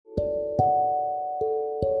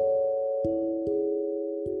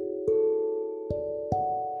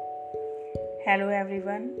Hello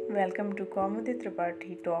everyone, welcome to Kaumudi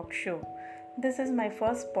Tripathi Talk Show. This is my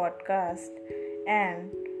first podcast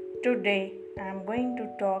and today I am going to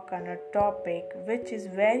talk on a topic which is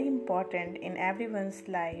very important in everyone's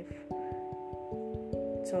life.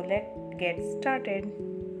 So let's get started.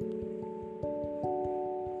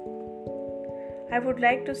 I would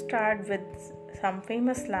like to start with some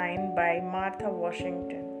famous line by Martha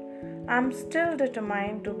Washington. I'm still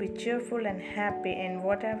determined to be cheerful and happy in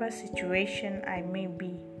whatever situation I may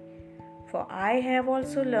be. For I have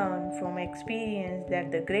also learned from experience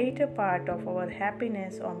that the greater part of our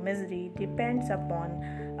happiness or misery depends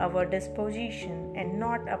upon our disposition and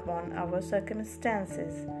not upon our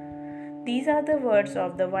circumstances. These are the words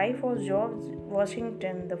of the wife of George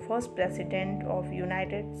Washington, the first president of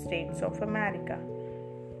United States of America.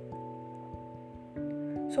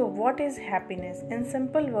 So, what is happiness? In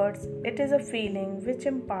simple words, it is a feeling which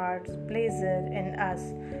imparts pleasure in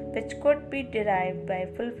us, which could be derived by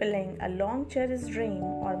fulfilling a long cherished dream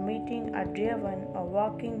or meeting a dear one or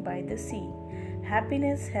walking by the sea.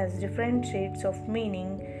 Happiness has different shades of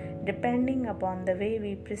meaning depending upon the way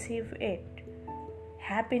we perceive it.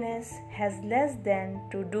 Happiness has less than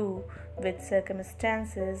to do with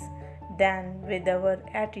circumstances than with our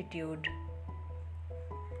attitude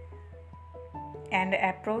and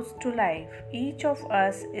approach to life. Each of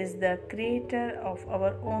us is the creator of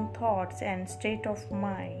our own thoughts and state of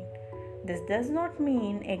mind. This does not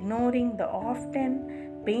mean ignoring the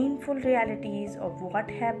often painful realities of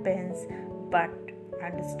what happens, but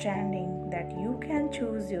understanding that you can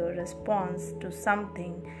choose your response to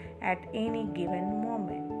something at any given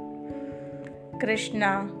moment.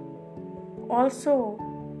 Krishna also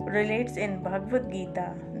relates in Bhagavad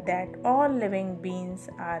Gita that all living beings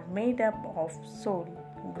are made up of soul,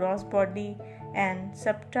 gross body, and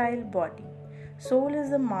subtle body. Soul is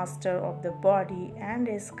the master of the body and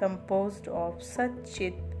is composed of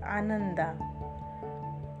Sat-Chit Ananda,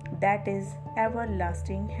 that is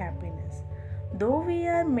everlasting happiness. Though we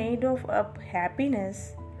are made of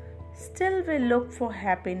happiness, still we look for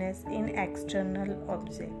happiness in external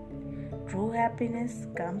objects. True happiness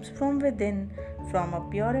comes from within, from a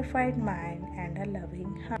purified mind and a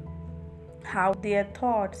loving heart. How their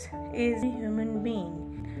thoughts is a human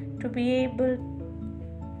being to be able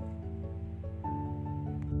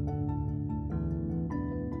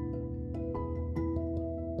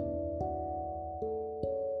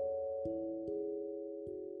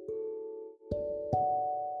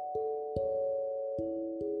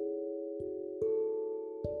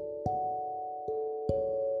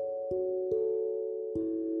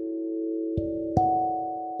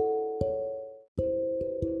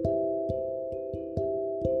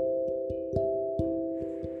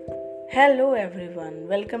Hello everyone,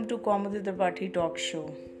 welcome to Kaumudi Tripathi Talk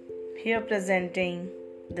Show. Here presenting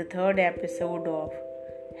the third episode of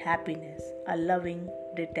Happiness, a Loving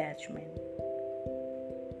Detachment.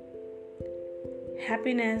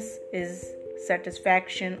 Happiness is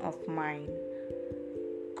satisfaction of mind.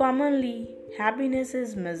 Commonly, happiness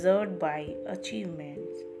is measured by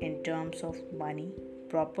achievements in terms of money,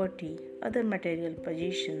 property, other material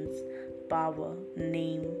possessions, power,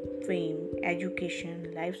 name, fame,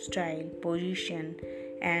 education, lifestyle, position,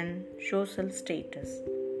 and social status.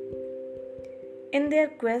 In their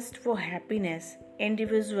quest for happiness,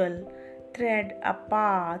 individuals tread a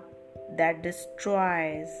path that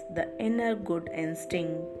destroys the inner good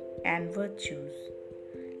instinct and virtues.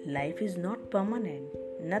 Life is not permanent.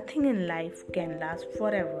 Nothing in life can last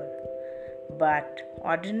forever. But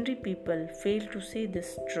ordinary people fail to see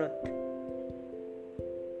this truth.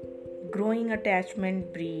 Growing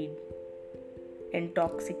attachment breed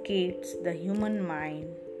intoxicates the human mind,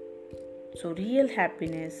 so real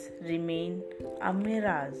happiness remains a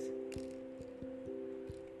mirage.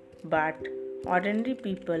 But ordinary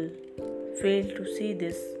people fail to see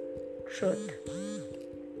this truth.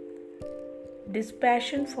 This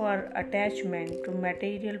passion for attachment to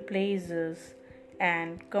material pleasures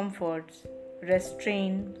and comforts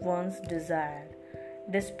restrain one's desire,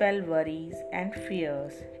 dispel worries and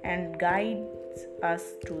fears, and guides us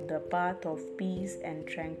to the path of peace and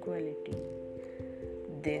tranquility.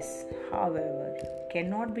 This, however,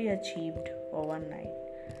 cannot be achieved overnight.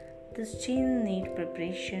 This change needs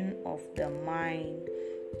preparation of the mind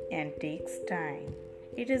and takes time.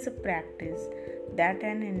 It is a practice that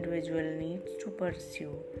an individual needs to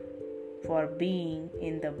pursue for being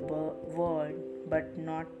in the world but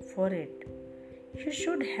not for it. You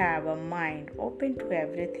should have a mind open to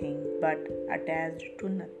everything but attached to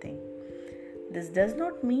nothing. This does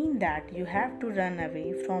not mean that you have to run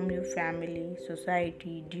away from your family,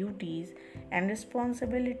 society, duties, and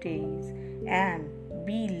responsibilities and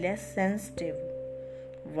be less sensitive.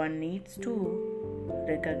 One needs to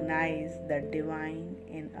recognize the divine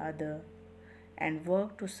in other and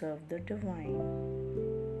work to serve the divine.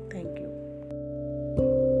 Thank you.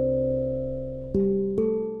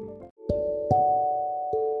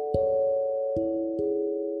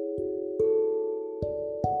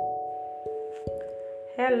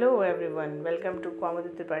 Hello everyone, welcome to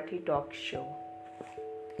Kwamadu Tripathi Talk Show.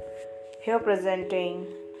 Here presenting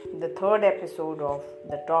the third episode of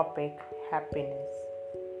the topic happiness,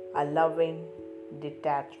 a loving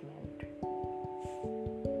detachment.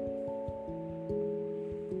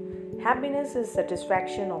 Happiness is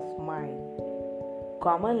satisfaction of mind.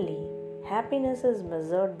 Commonly, happiness is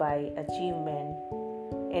measured by achievement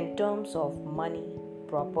in terms of money,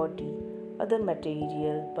 property, other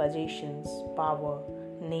material possessions, power,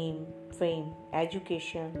 name, fame,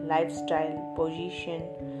 education, lifestyle, position,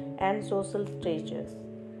 and social status.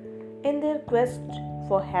 In their quest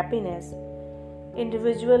for happiness,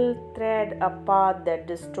 individuals tread a path that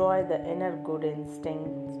destroys the inner good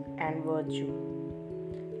instincts and virtue.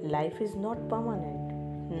 Life is not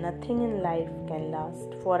permanent. Nothing in life can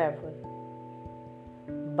last forever.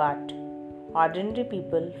 But ordinary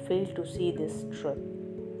people fail to see this truth.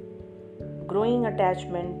 Growing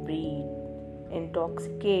attachment breeds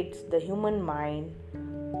intoxicates the human mind,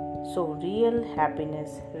 so real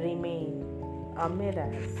happiness remains a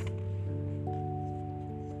mirage.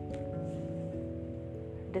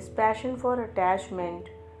 Dispassion for attachment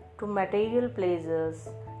to material pleasures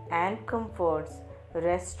and comforts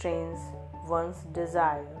restrains one's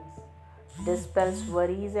desires, dispels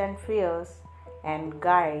worries and fears, and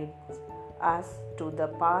guides us to the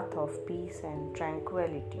path of peace and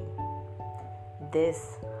tranquility.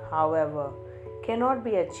 This, however, cannot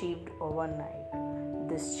be achieved overnight.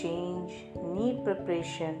 This change needs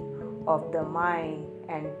preparation of the mind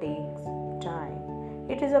and takes time.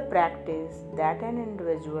 It is a practice that an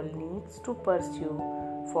individual needs to pursue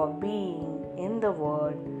for being in the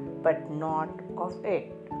world but not of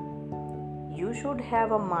it. You should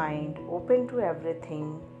have a mind open to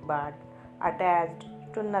everything but attached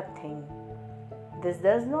to nothing. This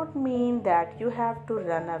does not mean that you have to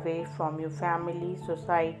run away from your family,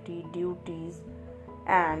 society, duties,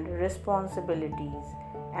 and responsibilities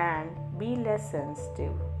and be less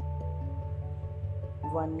sensitive.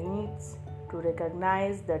 One needs to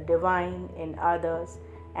recognize the divine in others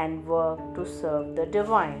and work to serve the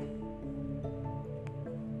divine.